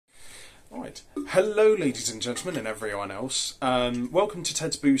Right. Hello, ladies and gentlemen, and everyone else. Welcome to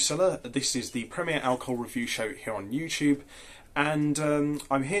Ted's Booze Cellar. This is the premier alcohol review show here on YouTube, and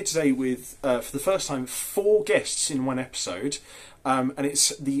I'm here today with, for the first time, 4 guests in one episode, and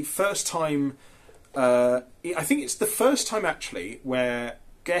it's the first time. I think it's the first time actually where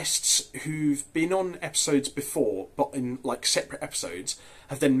guests who've been on episodes before, but in like separate episodes,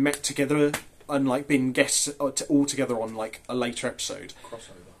 have then met together and like been guests all together on like a later episode.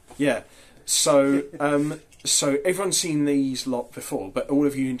 Crossover. Yeah. So, so everyone's seen these lot before, but all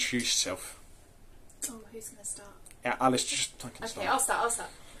of you introduce yourself. Oh, who's going to start? Yeah, Alice, just I can Okay, start. I'll start.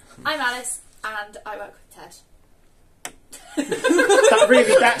 I'm Alice, and I work with Ted.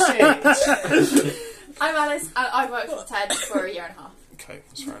 That's it. I'm Alice, and I worked with Ted for a year and a half. Okay,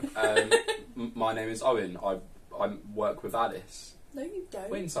 that's right. My name is Owen. I work with Alice. No, you don't.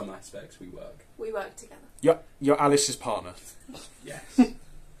 Well, in some aspects, we work. We work together. You're Alice's partner. Yes.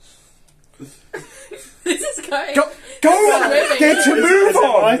 This is going. Go on! Get to move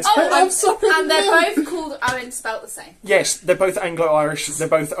on! Oh, I'm sorry. And they're both called Owen, spelt the same. Yes, they're both Anglo-Irish. They're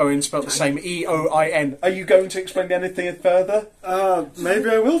both Owen, spelled the same. E-O-I-N. Are you going to explain anything further?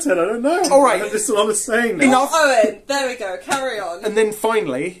 Maybe I will, Ted. I don't know. All right. This is what I'm saying now. Enough. Owen, there we go, carry on. And then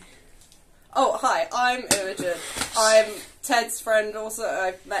finally, Oh, hi, I'm Imogéne. I'm Ted's friend also.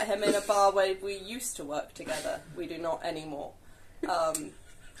 I met him in a bar where we used to work together. We do not anymore.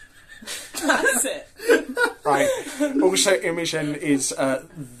 That's it. right. Also, Imogéne is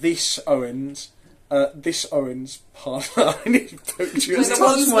this Owen's partner. I need to poke you. We're the touched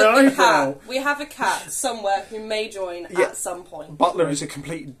ones my with the eyebrow. cat. We have a cat somewhere who may join Yeah. at some point. Butler is a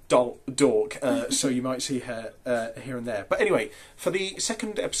complete dork, so you might see her here and there. But anyway, for the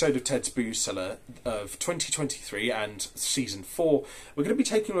second episode of Ted's Booze Cellar of 2023 and Season 4, we're going to be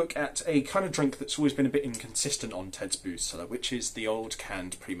taking a look at a kind of drink that's always been a bit inconsistent on Ted's Booze Cellar, which is the old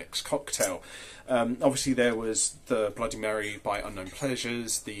canned premix cocktail. Obviously there was the Bloody Mary by Unknown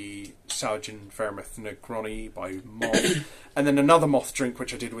Pleasures, the Sour Gin Vermouth Negroni by Moth, and then another Moth drink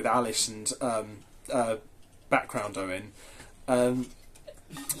which I did with Alice and background Owen,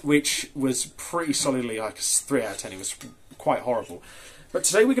 which was pretty solidly like a 3 out of 10. It was quite horrible. But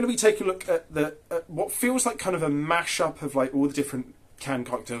today we're going to be taking a look at what feels like kind of a mashup of like all the different canned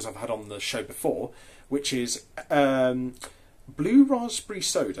cocktails I've had on the show before, which is blue raspberry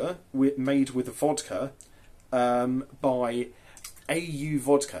soda made with vodka by Au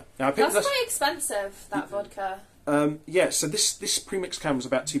Vodka. Now, I picked That's quite expensive, that vodka. yeah, so this premix can was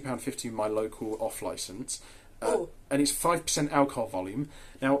about £2.50 in my local off-licence. And it's 5% alcohol volume.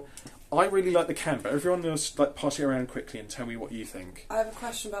 Now, I really like the can, but everyone else, like, pass it around quickly and tell me what you think. I have a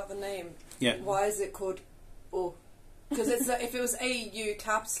question about the name. Yeah. Why is it called O? Because if it was AU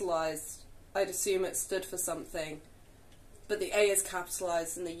capitalised, I'd assume it stood for something. But the A is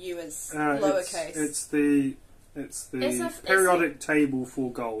capitalised and the U is lowercase. It's the periodic table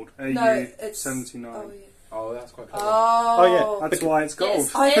for gold. AU 79. Oh, yeah. Oh, that's quite clever. Oh yeah, that's why it's gold.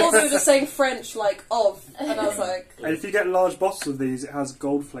 Yes. I thought they were just saying French, like of, and I was like, And if you get large bottles of these, it has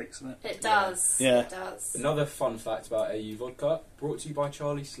gold flakes in it. It does. Yeah. It does. Another fun fact about Au Vodka, brought to you by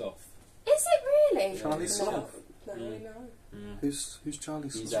Charlie Sloth. Is it really? Charlie Sloth. no, Mm. no. Who's Charlie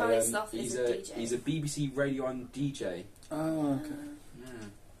He's Sloth? Charlie Sloth he's is a DJ. He's a BBC radio and DJ. Oh, okay.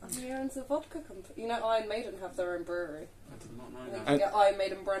 He owns a vodka company. You know, Iron Maiden have their own brewery. I did not know And you that. can get Iron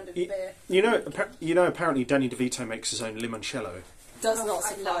Maiden branded beer. You know, apparently Danny DeVito makes his own limoncello. Does Oh, not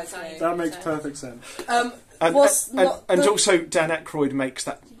I love surprise me. That makes perfect sense. And Not the- also Dan Aykroyd makes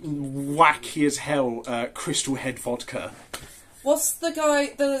that wacky as hell Crystal Head vodka. What's the guy,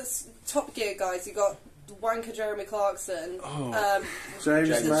 the Top Gear guys? You got wanker Jeremy Clarkson. James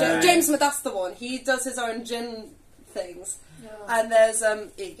James May. James, that's the one. He does his own gin things. Yeah. And there's here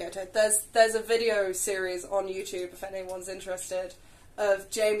you go, Ted. There's a video series on YouTube if anyone's interested of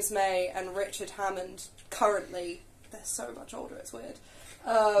James May and Richard Hammond. Currently, they're so much older. It's weird.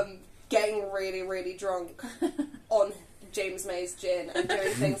 Getting really, really drunk on James May's gin and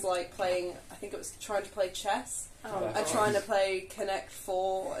doing things like playing. I think it was trying to play chess. Oh, And trying to play Connect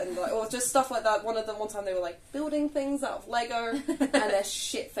 4 and like, or just stuff like that. One time they were like building things out of Lego and they're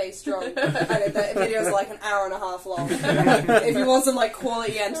shit-faced drunk. And the video's like an hour and a half long. If you want some like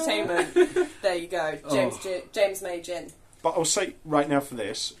quality entertainment, there you go. James May gin. But I'll say right now for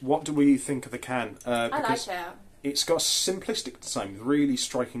this, what do we think of the can? I like Because it. it's got a simplistic design with really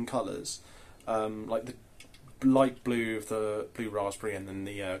striking colours, like the light blue of the blue raspberry and then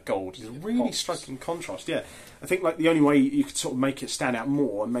the gold is a really Pops. striking contrast. Yeah, I think like the only way you could sort of make it stand out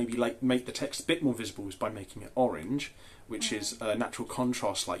more and maybe like make the text a bit more visible is by making it orange, which is a natural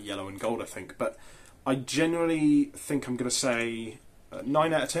contrast like yellow and gold, I think. But I generally think I'm going to say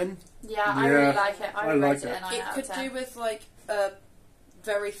 9 out of 10. Yeah, I really like it. I would like rate it a 9 It out could of 10. do with like a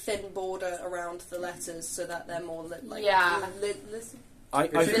very thin border around the letters so that they're more like I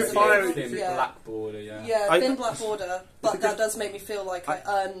If you think could buy it- Thin Yeah. black border, yeah. yeah, thin black border, but that does make me feel like I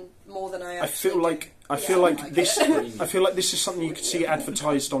earn more than I actually I feel Yeah, like I like this. it. I feel like this is something you could see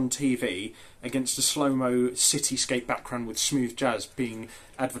advertised on TV against a slow-mo cityscape background with smooth jazz being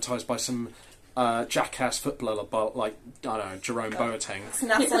advertised by some jackass footballer, like I don't know, Jerome Boateng.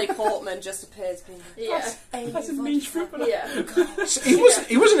 Natalie Portman just appears being like, Yeah. that's a niche footballer. Yeah. So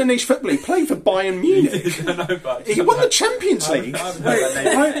he wasn't a niche footballer. He played for Bayern Munich. I know, but He won the Champions League.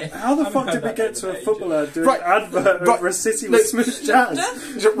 How the fuck did we get to a footballer doing Right. an advert over a city with smooth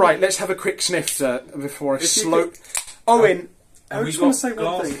jazz? Right, let's have a quick sniff before I If you slow. Owen, I just want to say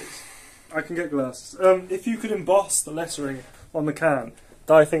one thing. I can get glasses. If you could emboss the lettering on the can,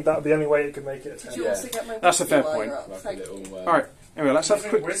 I think that would be the only way it could make it a 10. Did you also get my That's a fair whiskey point. while you're up? like a Thank little. you. all right. Anyway, let's have a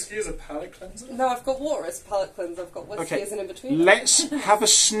quick. Whiskey is a palate cleanser? No, I've got water as a palate cleanser. I've got whiskey Okay, as an in-between. let's have a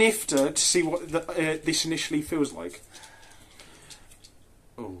snifter to see what this initially feels like.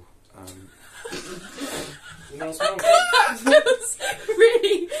 Oh, No, smell That's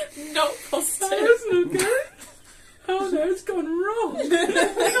really not positive. Oh no, it's gone wrong.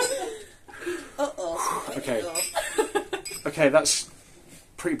 Uh-oh. okay. Okay, that's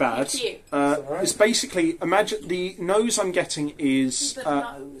pretty bad. Thank you. alright. It's basically, imagine the nose I'm getting is The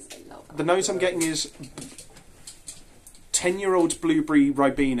nose. I love the nose I'm getting is 10-year-old blueberry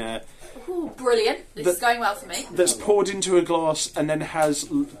Ribena Ooh, brilliant. This is going well for me. that's poured into a glass and then has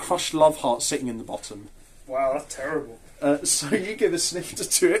crushed love heart sitting in the bottom. Wow, that's terrible. So you give a snifter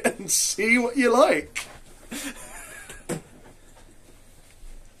to it and see what you like.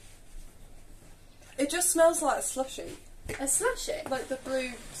 It just smells like a slushie. A slushy. Like the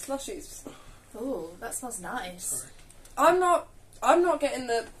brew slushies. Ooh, that smells nice. I'm not getting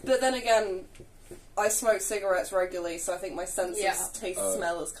the... But then again, I smoke cigarettes regularly, so I think my sense Yeah. of taste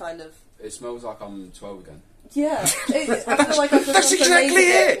smell is kind of... It smells like I'm 12 again. Yeah. I feel like I've just That's gone to exactly lazy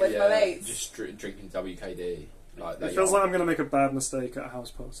it! with my mates. Just drinking WKD. Like that. It feels like I'm going to make a bad mistake at a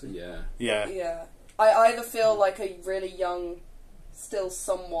house party. Yeah. Yeah. Yeah. I either feel like a really young, still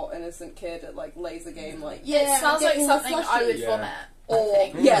somewhat innocent kid at like laser game, like It smells like getting something the I would Yeah. vomit. or I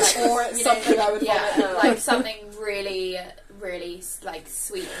think. or it's You know, something I would vomit now. like something really, really like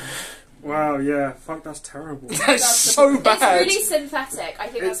sweet. Wow, yeah, fuck, that's terrible. That's so It's bad. really synthetic. I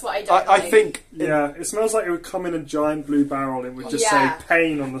think that's what I don't I like. think. Yeah, it smells like it would come in a giant blue barrel. It would just Yeah. say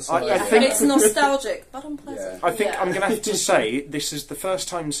pain on the side. I think- It's nostalgic, but unpleasant. I think Yeah. I'm going to have to say this is the first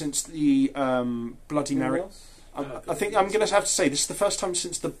time since the Bloody Mary. I think I'm going to have to say this is the first time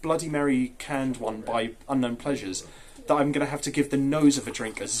since the Bloody Mary canned one by Unknown Pleasures that I'm going to have to give the nose of a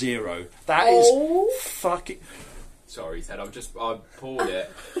drink a 0. That is fucking. Sorry, Ted. I poured it.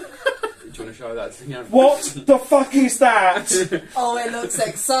 Do you want to show that to me? What the fuck is that? Oh, it looks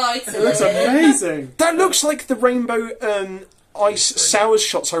exciting. It looks amazing. That looks like the rainbow ice sours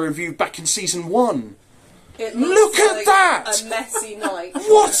shots I reviewed back in season 1. It Look looks at like that! a messy night.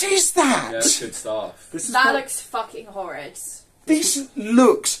 What is that? Yeah, that's good stuff. This is That what- looks fucking horrid. This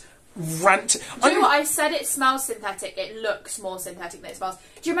looks rant. Do you know what I said? It smells synthetic. It looks more synthetic than it smells.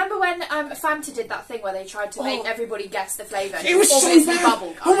 Do you remember when Fanta did that thing where they tried to make everybody guess the flavour? It was so obviously bad. bubble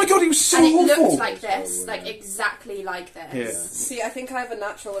gum. Oh my god, it was so and it awful. looked like this, like exactly like this. Yeah. See, I think I have a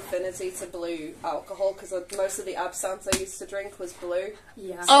natural affinity to blue alcohol because most of the absinthe I used to drink was blue.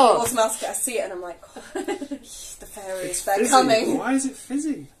 Yeah. Oh. Automatically, I see it and I'm like, oh, the fairies, It's they're fizzy. coming. Why is it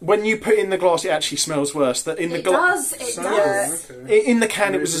fizzy? When you put it in the glass, it actually smells worse. That in the It does. It So- does. okay. in the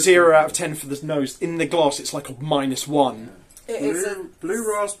can, it was a 0 out of 10 for the nose. In the glass, it's like a -1. It is a Blue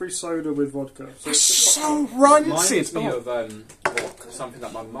raspberry soda with vodka. So It's it's just so Reminds rancid. me Oh. of something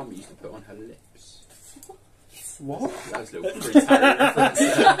that my mum used to put on her lips. What? That's a little pre-Terry reference.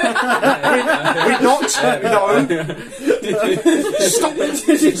 We're not. No. Stop it.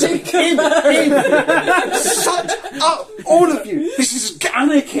 Shut up, all of you. This is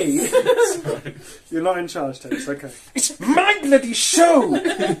anarchy. You're not in charge, Ted. It's okay. It's my bloody show, Go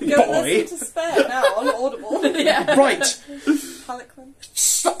boy. listen to Spare now on Audible. Yeah. Right. Palate cleanse.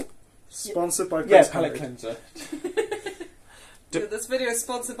 Stop. Sponsored by Yeah, Prince palate Harry. cleanser. Yeah, this video is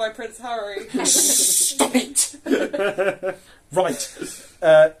sponsored by Prince Harry. Stop it. Right.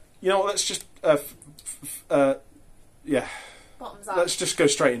 You know what? Let's just. Yeah. Bottoms up. Let's just go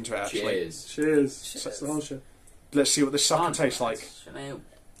straight into it. Actually, Cheers. Cheers. That's the whole shit. let's see what this sucker tastes like.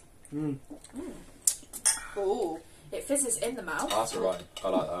 Mm. Ooh. It fizzes in the mouth. That's alright. I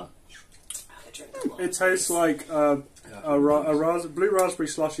like that. It tastes like blue raspberry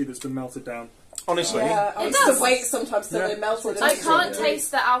slushy that's been melted down. Honestly. Yeah, I It used does. to wait sometimes till Yeah. they melted. I into can't it.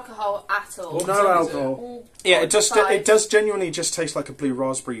 taste the alcohol at all. What No percent is it? alcohol. Yeah, it does. Five. It does genuinely just taste like a blue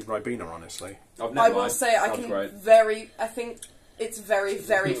raspberry Ribena. Honestly. I've I never will mind. say I Sounds can great. I think it's very,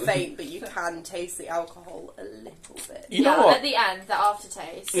 very faint, but you can taste the alcohol a little bit. You know yeah, what? at the end, the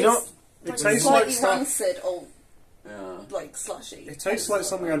aftertaste. You know what? It It's tastes like slightly stuff. rancid or Yeah. like slushy. It tastes like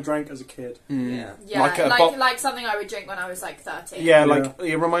something I drank as a kid. Yeah. Yeah, Like like, a like something I would drink when I was like 13. Yeah, like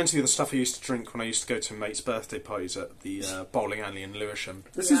it reminds me of the stuff I used to drink when I used to go to mates' birthday parties at the bowling alley in Lewisham.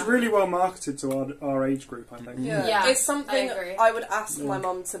 This Yeah. is really well marketed to our age group, I think. Yeah. Yeah, It's something I agree. I would ask my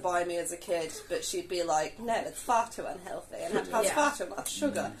mum to buy me as a kid, but she'd be like, no, it's far too unhealthy and it has Yeah. far too much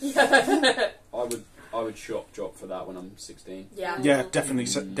sugar. I would shop drop for that when I'm 16. Yeah. Yeah, definitely,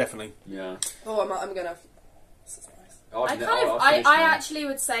 definitely. Yeah. Oh, I'm gonna... This is nice. I I've kind of, finished I mine. actually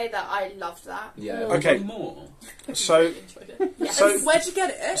would say that I loved that. Yeah. Okay. More. So, Enjoyed it. Yeah. so, Where'd you get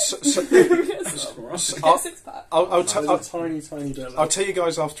it? Alright. I'll, Six pack. I'll, There's I'll, a tiny, tiny bit I'll left. tell you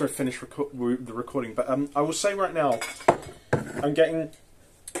guys after I finish the recording, but I will say right now, I'm getting...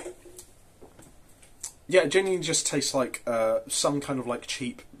 Yeah, it genuinely just tastes like some kind of like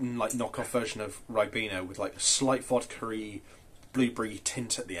cheap, like knockoff version of Ribena with like a slight vodka-y, blueberry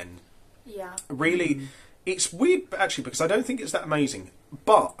tint at the end. Yeah. Really, it's weird actually because I don't think it's that amazing,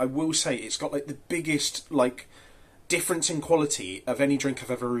 but I will say it's got like the biggest like difference in quality of any drink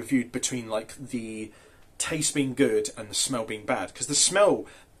I've ever reviewed between like the taste being good and the smell being bad. Because the smell,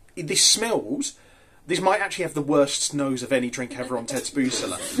 this smells. This might actually have the worst nose of any drink ever on Ted's Booze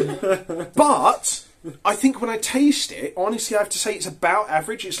Cellar. But I think when I taste it, honestly, I have to say it's about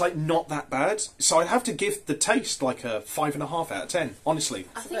average. It's like not that bad. So I'd have to give the taste like a 5.5 out of 10. Honestly,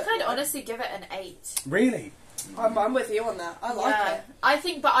 I think I'd honestly give it an 8. really. I'm with you on that. I like Yeah. it. I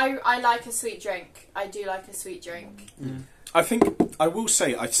think, but I like a sweet drink. I do like a sweet drink. I think I will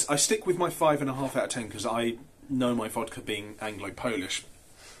say I stick with my 5.5 out of 10 because I know my vodka being Anglo-Polish.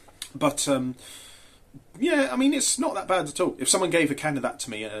 But yeah, I mean it's not that bad at all. If someone gave a can of that to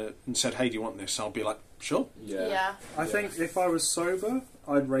me and said, "Hey, do you want this?" I'll be like, "Sure." Yeah. I think if I was sober,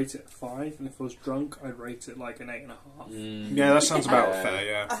 I'd rate it a 5, and if I was drunk, I'd rate it like an 8.5. Yeah, that sounds about Yeah. fair.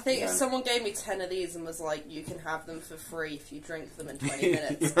 Yeah. I think if Yeah. someone gave me 10 of these and was like, you can have them for free if you drink them in 20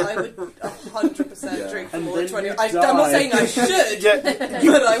 minutes, I would 100% Yeah. drink them And all in then 20 you'd minutes. I'm not die. saying I should, Yeah,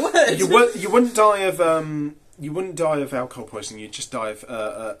 but I would. you wouldn't die of you wouldn't die of alcohol poisoning. You'd just die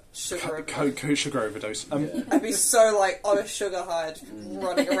of Sugar. sugar overdose. Yeah. I'd be so like on a sugar high,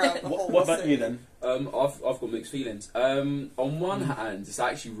 running around the whole What about city. you then? I've got mixed feelings. On one hand, it's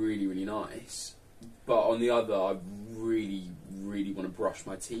actually really, really nice, but on the other, I really, really want to brush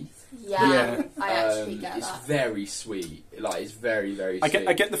my teeth. Yeah. I actually get It's that. very sweet. Like it's very, very I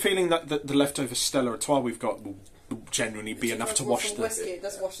sweet. get the feeling that the leftover Stella Artois we've got will genuinely be enough to wash Some the. whiskey, it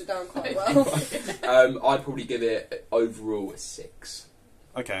does wash it down quite well. I'd probably give it overall a 6.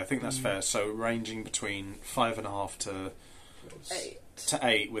 Okay, I think that's fair. So ranging between 5.5 Eight. to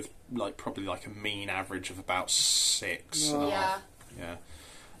 8, with like probably like a mean average of about 6. No. Yeah. Yeah,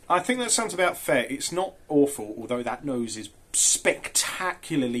 I think that sounds about fair. It's not awful, although that nose is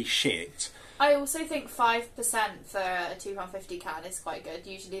spectacularly shit. I also think 5% for a £2.50 can is quite good.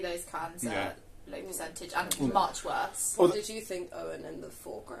 Usually those cans Yeah. are low percentage and much worse. What did you think, Owen, in the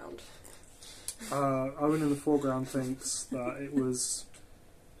foreground? Owen in the foreground thinks that it was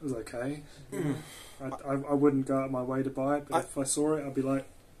okay. I wouldn't go out of my way to buy it, but if I saw it, I'd be like,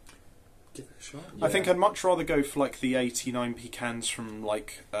 give it a shot. I think I'd much rather go for like the 89p cans from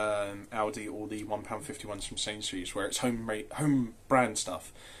like Aldi or the £1.50 ones from Sainsbury's, where it's home brand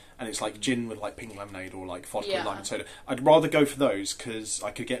stuff, and it's like gin with like pink lemonade or like vodka with lime and soda. I'd rather go for those because I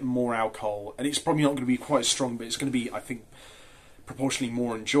could get more alcohol, and it's probably not going to be quite as strong, but it's going to be, I think, proportionally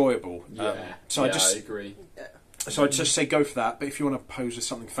more enjoyable. So I I agree. So I'd just say go for that. But if you want to pose with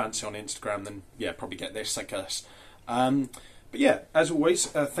something fancy on Instagram, then yeah, probably get this, I guess. But yeah, as always,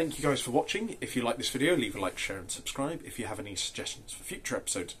 thank you guys for watching. If you like this video, leave a like, share and subscribe. If you have any suggestions for future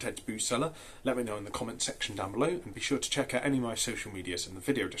episodes of Ted's Booze Cellar, let me know in the comment section down below. And be sure to check out any of my social medias in the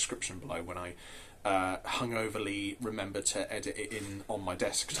video description below when I hungoverly remember to edit it in on my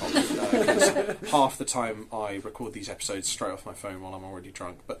desktop. Because half the time I record these episodes straight off my phone while I'm already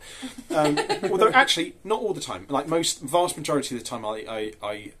drunk. But although actually, not all the time. Like vast majority of the time,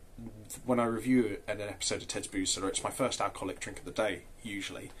 I when I review an episode of Ted's Booze Cellar, it's my first alcoholic drink of the day,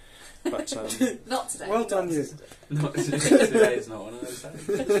 usually. But Not today. Well done, you. Not today is not one of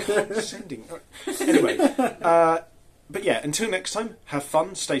those days. sending. Anyway, but yeah, until next time, have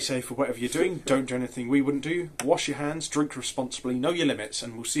fun, stay safe with whatever you're doing, don't do anything we wouldn't do, wash your hands, drink responsibly, know your limits,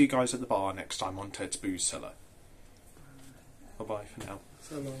 and we'll see you guys at the bar next time on Ted's Booze Cellar. Bye bye for now.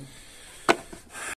 So long.